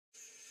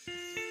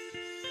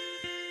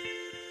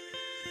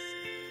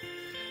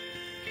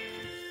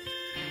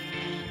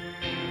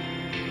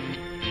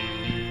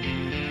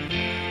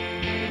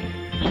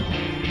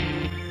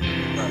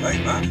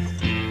like that.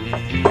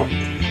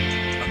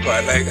 I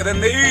quite like it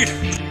indeed.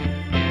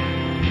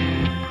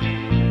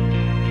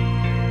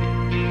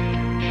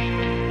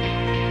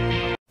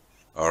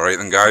 Alright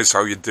then guys,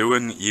 how you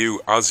doing?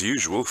 You, as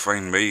usual,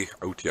 find me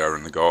out here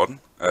in the garden.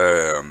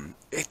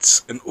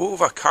 It's an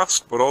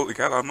overcast, but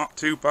altogether not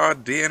too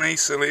bad day in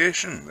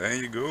isolation. There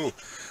you go.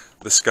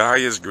 The sky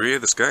is grey,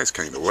 the sky is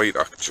kind of white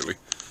actually.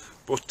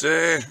 But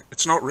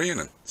it's not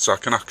raining, so I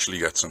can actually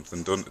get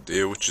something done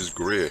today, which is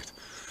great.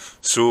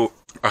 So,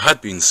 I had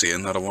been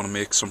saying that I want to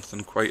make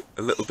something quite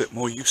a little bit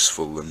more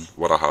useful than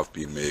what I have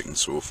been making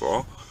so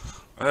far.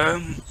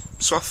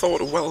 So I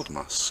thought a weld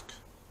mask.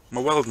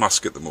 My weld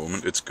mask at the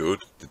moment, it's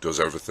good, it does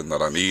everything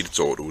that I need, it's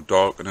auto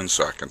darkening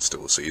so I can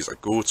still see as I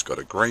go, it's got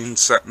a grind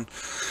setting,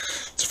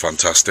 it's a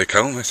fantastic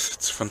helmet,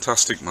 it's a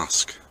fantastic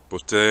mask.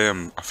 But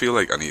I feel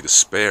like I need a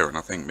spare, and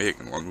I think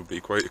making one would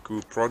be quite a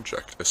cool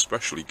project,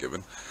 especially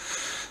given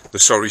the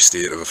sorry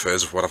state of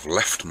affairs of what I've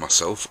left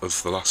myself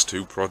of the last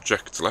two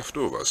projects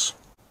leftovers.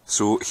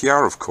 So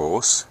here of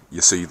course,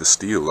 you see the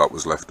steel that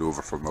was left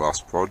over from the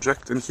last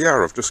project, and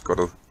here I've just got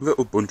a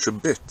little bunch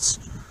of bits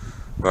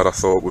that I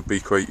thought would be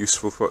quite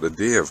useful for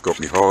today. I've got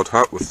my hard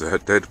hat with the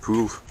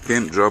Deadpool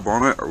paint job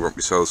on it. I've got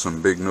myself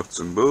some big nuts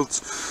and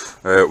bolts.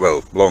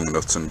 Well, long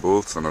nuts and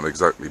bolts, they're not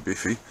exactly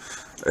beefy.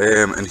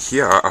 And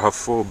here I have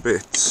 4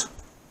 bits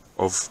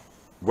of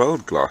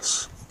weld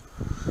glass.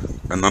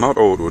 And they're not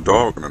auto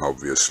darkening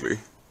obviously,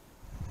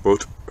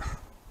 but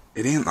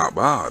it ain't that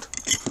bad.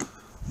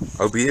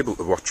 I'll be able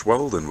to watch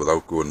welding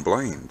without going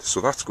blind,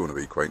 so that's going to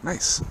be quite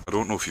nice. I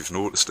don't know if you've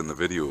noticed in the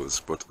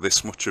videos, but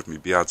this much of my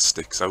beard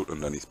sticks out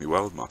underneath my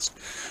weld mask,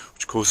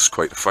 which causes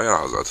quite a fire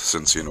hazard,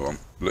 since, you know, I'm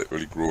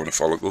literally growing a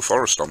follicle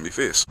forest on my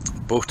face.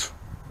 But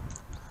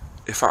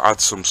if I add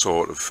some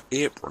sort of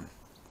apron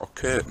or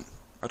curtain,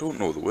 I don't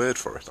know the word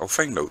for it, I'll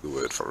find out the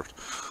word for it,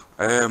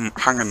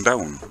 hanging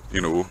down,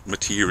 you know,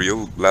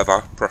 material,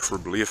 leather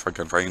preferably, if I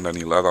can find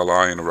any leather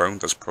lying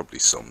around, there's probably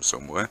some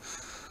somewhere,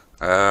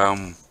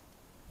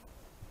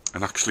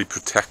 and actually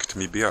protect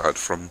me beard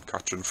from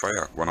catching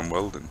fire when I'm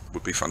welding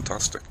would be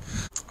fantastic.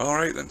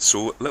 Alright then,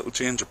 so a little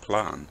change of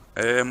plan.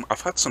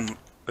 I've had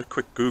a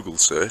quick Google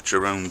search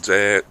around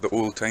the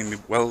old-timey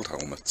weld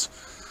helmets,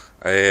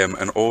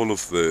 and all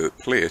of the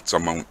plates are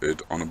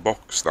mounted on a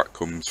box that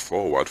comes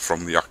forward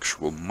from the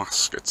actual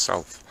mask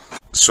itself.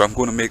 So I'm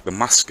going to make the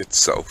mask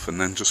itself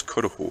and then just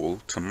cut a hole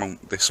to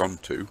mount this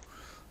onto.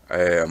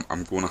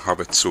 I'm going to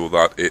have it so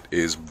that it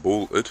is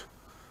bolted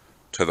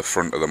to the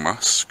front of the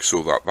mask,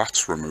 so that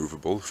that's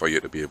removable for you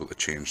to be able to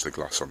change the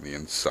glass on the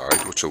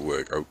inside, which will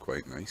work out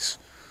quite nice.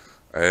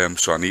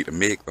 So I need to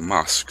make the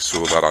mask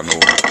so that I know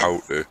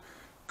how to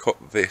cut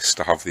this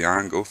to have the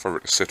angle for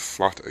it to sit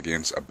flat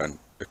against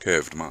a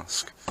curved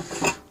mask,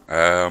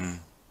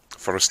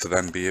 for us to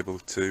then be able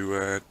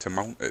to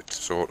mount it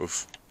sort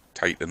of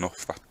tight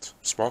enough that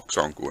sparks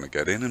aren't going to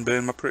get in and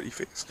burn my pretty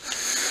face.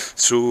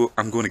 So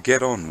I'm going to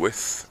get on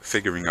with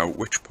figuring out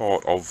which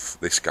part of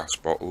this gas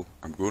bottle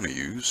I'm going to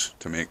use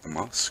to make the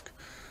mask,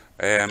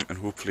 and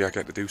hopefully I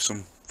get to do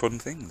some fun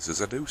things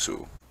as I do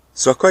so.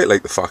 So I quite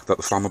like the fact that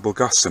the flammable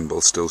gas symbol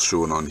is still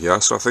shown on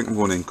here, so I think I'm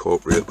going to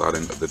incorporate that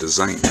into the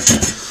design.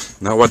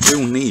 Now I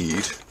do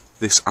need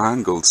this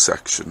angled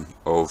section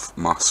of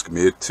mask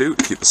made too,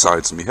 to keep the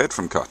sides of my head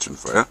from catching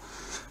fire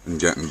and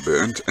getting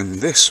burnt, and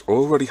this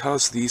already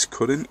has these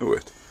cut into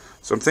it.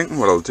 So I'm thinking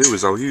what I'll do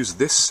is I'll use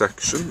this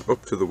section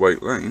up to the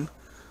white line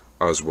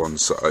as one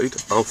side,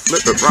 I'll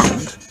flip it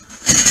round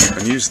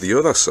and use the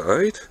other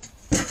side,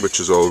 which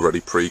is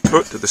already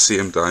pre-cut to the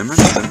same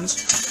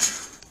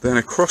dimensions. Then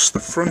across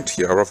the front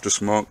here I've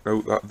just marked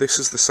out that this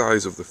is the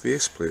size of the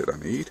faceplate I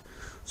need.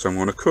 So I'm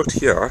going to cut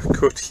here,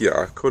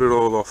 cut it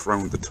all off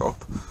round the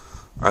top,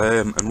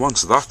 and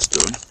once that's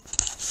done,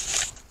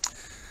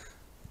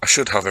 I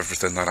should have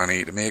everything that I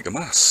need to make a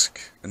mask,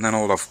 and then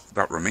all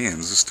that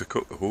remains is to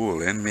cut the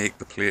hole in, make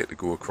the plate to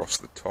go across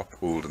the top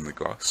holding the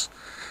glass,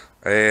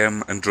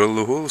 and drill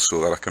the hole so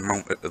that I can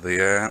mount it to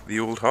the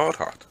old hard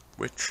hat,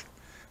 which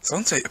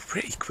sounds like a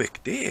pretty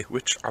quick day,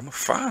 which I'm a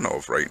fan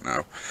of right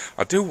now.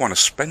 I do want to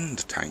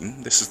spend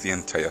time, this is the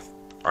entire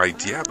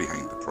idea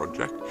behind the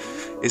project,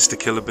 is to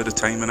kill a bit of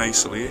time in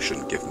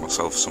isolation, give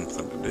myself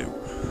something to do.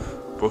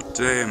 But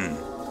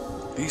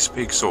these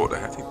big sort of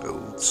heavy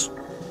builds,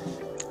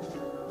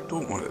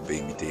 don't want it to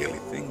be my daily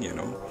thing, you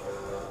know.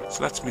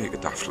 So let's make a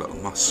daft little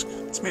mask.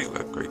 Let's make it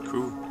look quite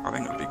cool. I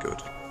think it'll be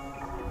good.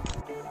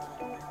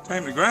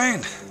 Time to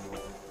grind.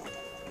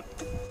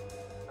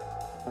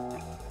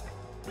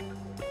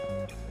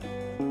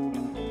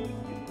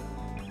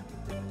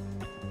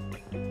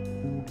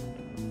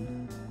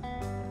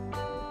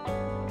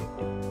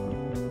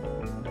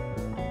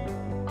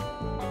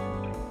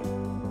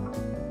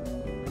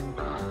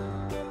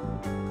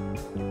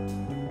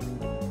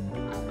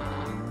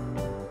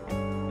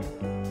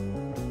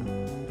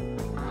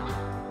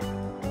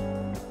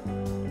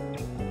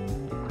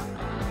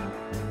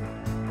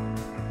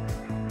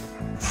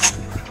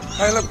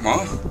 Hey look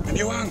Mom, a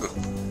new angle.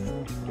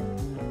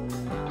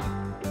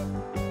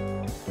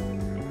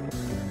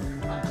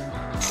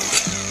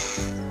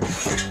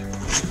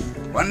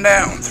 One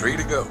down, 3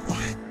 to go.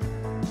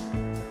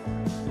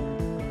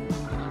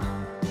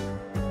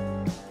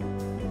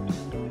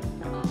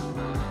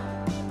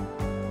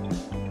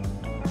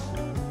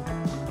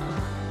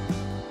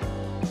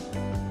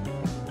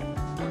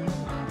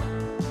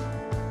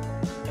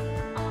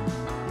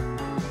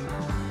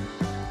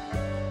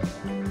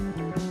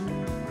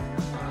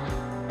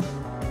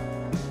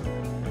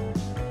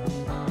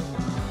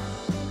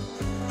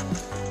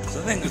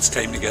 I think it's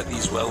time to get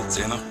these welds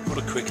in. I'll put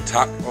a quick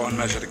tack on,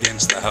 measured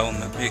against the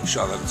helmet, make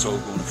sure that it's all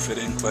going to fit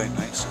in quite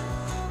nice.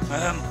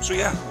 So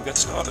yeah, we'll get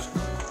started.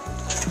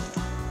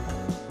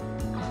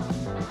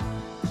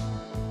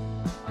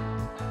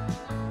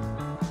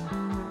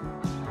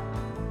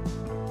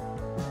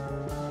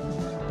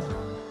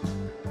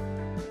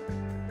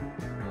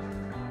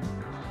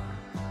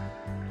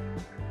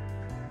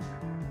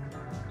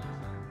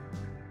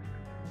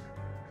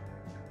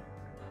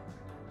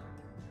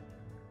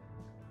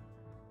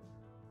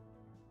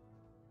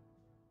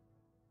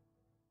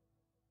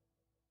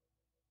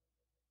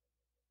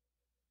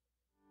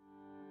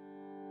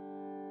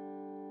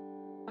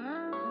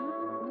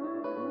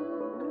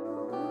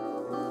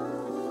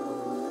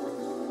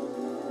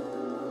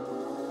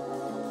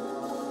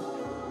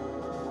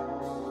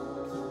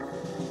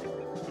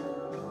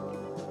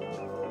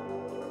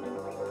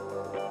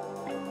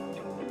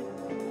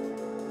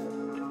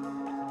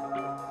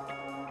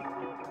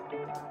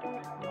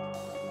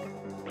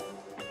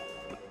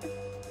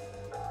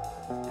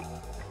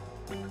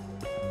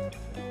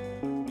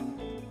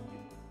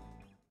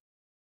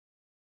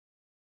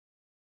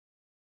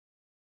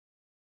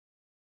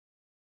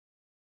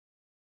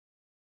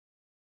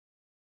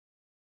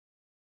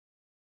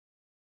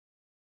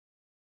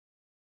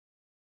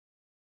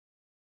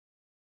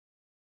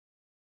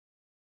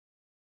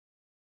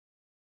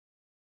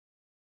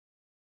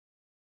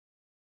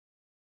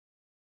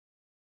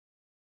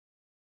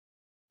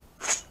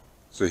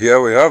 So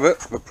here we have it,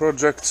 the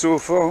project so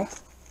far.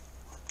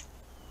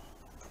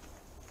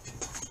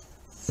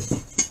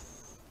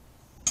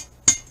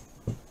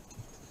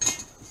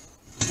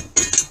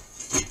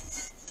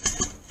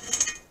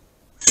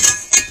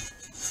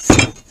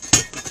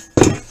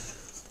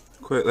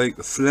 Quite like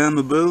the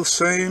flammable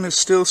sign is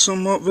still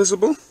somewhat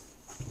visible.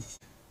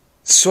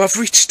 So I've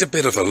reached a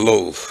bit of a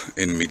lull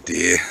in my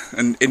day,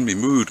 and in my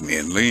mood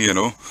mainly, you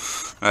know.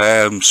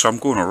 So I'm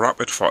going to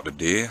wrap it for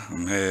today,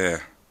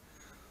 and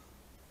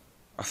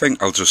I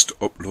think I'll just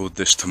upload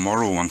this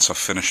tomorrow once I've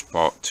finished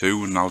part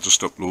 2, and I'll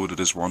just upload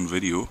it as one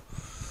video.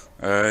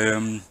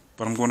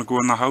 But I'm going to go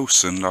in the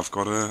house, and I've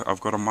got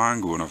a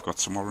mango and I've got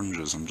some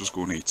oranges. I'm just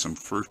going to eat some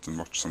fruit and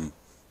watch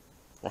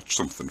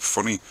something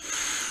funny,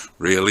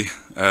 really.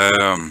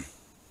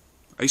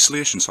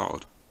 Isolation's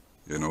hard,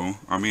 you know.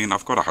 I mean,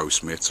 I've got a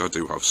housemate, so I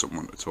do have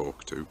someone to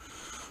talk to.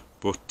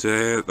 But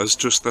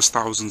there's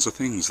thousands of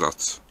things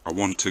that I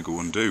want to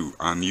go and do,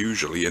 and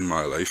usually in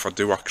my life I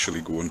do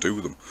actually go and do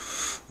them.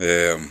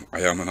 I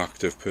am an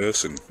active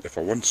person. If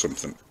I want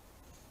something,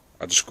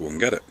 I just go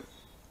and get it.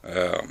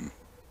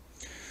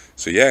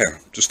 So yeah,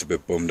 just a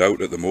bit bummed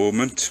out at the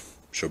moment.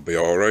 Should be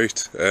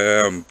alright.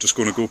 Just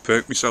going to go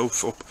perk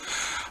myself up,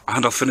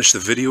 and I'll finish the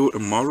video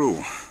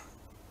tomorrow.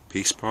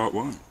 Peace, part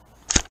 1.